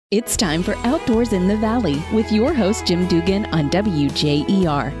It's time for Outdoors in the Valley with your host, Jim Dugan on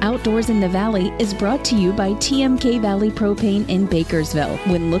WJER. Outdoors in the Valley is brought to you by TMK Valley Propane in Bakersville.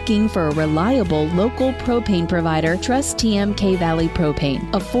 When looking for a reliable local propane provider, trust TMK Valley Propane.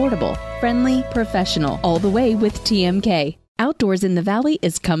 Affordable, friendly, professional, all the way with TMK. Outdoors in the Valley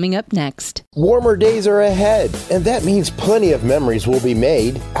is coming up next. Warmer days are ahead, and that means plenty of memories will be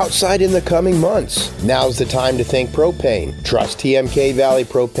made outside in the coming months. Now's the time to think propane. Trust TMK Valley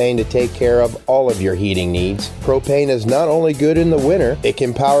Propane to take care of all of your heating needs. Propane is not only good in the winter, it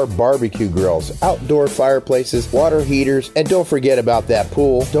can power barbecue grills, outdoor fireplaces, water heaters, and don't forget about that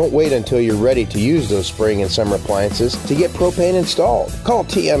pool. Don't wait until you're ready to use those spring and summer appliances to get propane installed. Call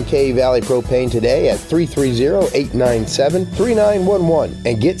TMK Valley Propane today at 330-897-3911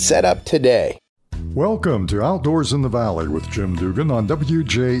 and get set up today. Welcome to Outdoors in the Valley with Jim Dugan on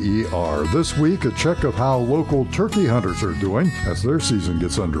WJER. This week, a check of how local turkey hunters are doing as their season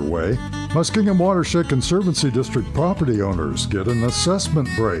gets underway. Muskingum Watershed Conservancy District property owners get an assessment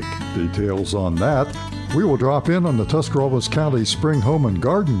break. Details on that. We will drop in on the Tuscarawas County Spring Home and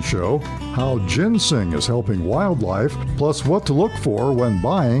Garden Show, how ginseng is helping wildlife, plus what to look for when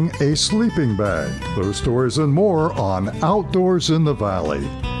buying a sleeping bag. Those stories and more on Outdoors in the Valley.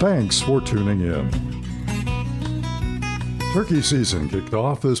 Thanks for tuning in. Turkey season kicked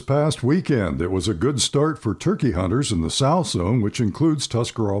off this past weekend. It was a good start for turkey hunters in the South Zone, which includes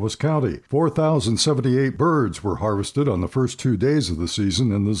Tuscarawas County. 4,078 birds were harvested on the first 2 days of the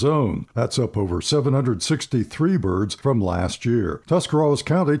season in the zone. That's up over 763 birds from last year. Tuscarawas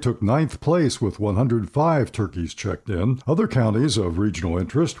County took 9th place with 105 turkeys checked in. Other counties of regional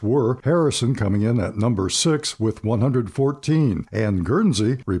interest were Harrison coming in at number 6 with 114, and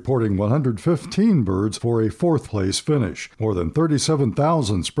Guernsey reporting 115 birds for a 4th place finish. More than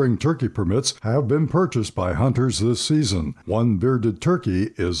 37,000 spring turkey permits have been purchased by hunters this season. One bearded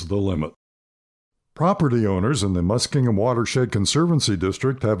turkey is the limit. Property owners in the Muskingum Watershed Conservancy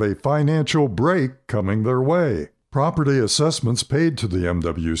District have a financial break coming their way. Property assessments paid to the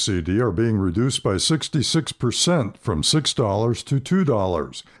MWCD are being reduced by 66% from $6 to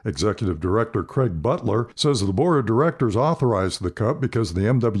 $2. Executive Director Craig Butler says the Board of Directors authorized the cut because the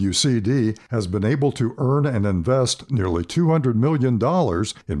MWCD has been able to earn and invest nearly $200 million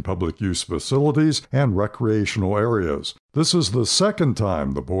in public use facilities and recreational areas. This is the second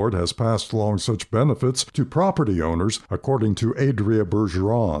time the board has passed along such benefits to property owners, according to Adria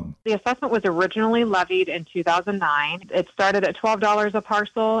Bergeron. The assessment was originally levied in 2009. It started at $12 a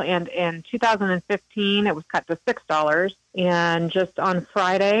parcel, and in 2015 it was cut to $6. And just on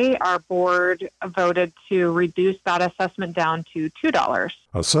Friday, our board voted to reduce that assessment down to $2.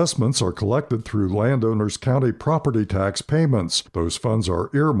 Assessments are collected through landowners' county property tax payments. Those funds are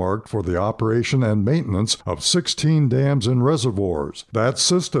earmarked for the operation and maintenance of 16 dams and reservoirs. That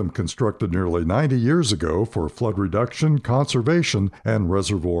system constructed nearly 90 years ago for flood reduction, conservation, and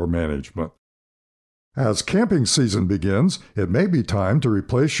reservoir management. As camping season begins, it may be time to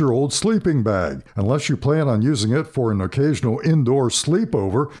replace your old sleeping bag. Unless you plan on using it for an occasional indoor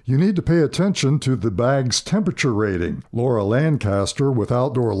sleepover, you need to pay attention to the bag's temperature rating. Laura Lancaster with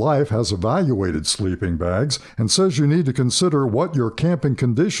Outdoor Life has evaluated sleeping bags and says you need to consider what your camping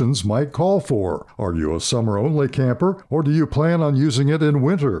conditions might call for. Are you a summer-only camper, or do you plan on using it in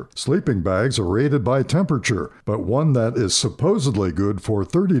winter? Sleeping bags are rated by temperature, but one that is supposedly good for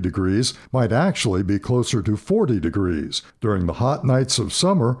 30 degrees might actually be closer to 40 degrees. During the hot nights of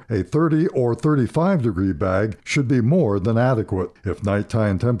summer, a 30 or 35 degree bag should be more than adequate. If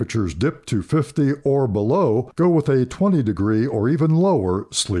nighttime temperatures dip to 50 or below, go with a 20 degree or even lower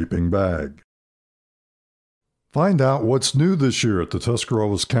sleeping bag. Find out what's new this year at the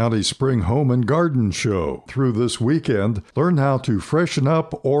Tuscarawas County Spring Home and Garden Show. Through this weekend, learn how to freshen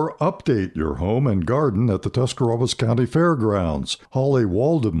up or update your home and garden at the Tuscarawas County Fairgrounds. Holly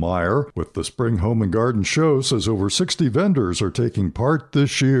Waldemeyer with the Spring Home and Garden Show says over 60 vendors are taking part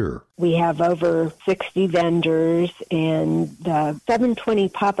this year. We have over 60 vendors, and the 720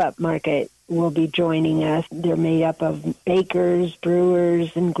 pop-up market will be joining us. They're made up of bakers,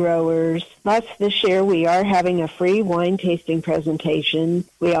 brewers, and growers. Plus, this year we are having a free wine tasting presentation.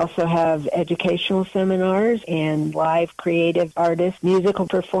 We also have educational seminars and live creative artists, musical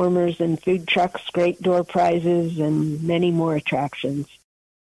performers, and food trucks, great door prizes, and many more attractions.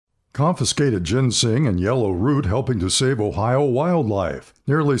 Confiscated ginseng and yellow root helping to save Ohio wildlife.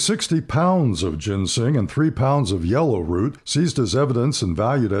 Nearly 60 pounds of ginseng and 3 pounds of yellow root, seized as evidence and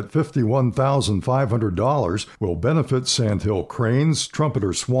valued at $51,500, will benefit sandhill cranes,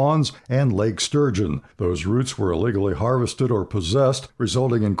 trumpeter swans, and lake sturgeon. Those roots were illegally harvested or possessed,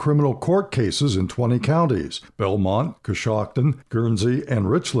 resulting in criminal court cases in 20 counties. Belmont, Coshocton, Guernsey, and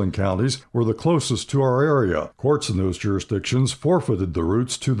Richland counties were the closest to our area. Courts in those jurisdictions forfeited the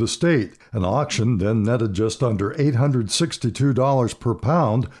roots to the state. An auction then netted just under $862 per pound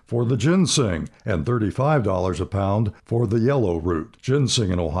for the ginseng and $35 a pound for the yellow root.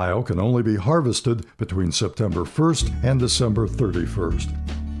 Ginseng in Ohio can only be harvested between September 1st and December 31st.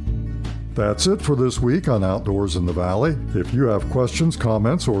 That's it for this week on Outdoors in the Valley. If you have questions,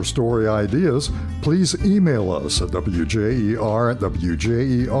 comments, or story ideas, please email us at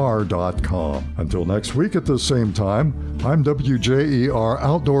wjer@wjer.com. Until next week at the same time, I'm WJER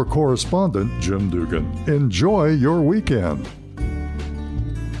Outdoor Correspondent Jim Dugan. Enjoy your weekend.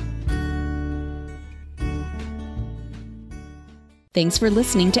 Thanks for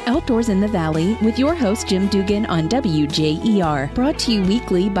listening to Outdoors in the Valley with your host Jim Dugan on WJER. Brought to you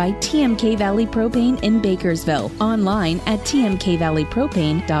weekly by TMK Valley Propane in Bakersville. Online at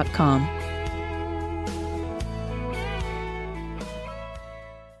tmkvalleypropane.com.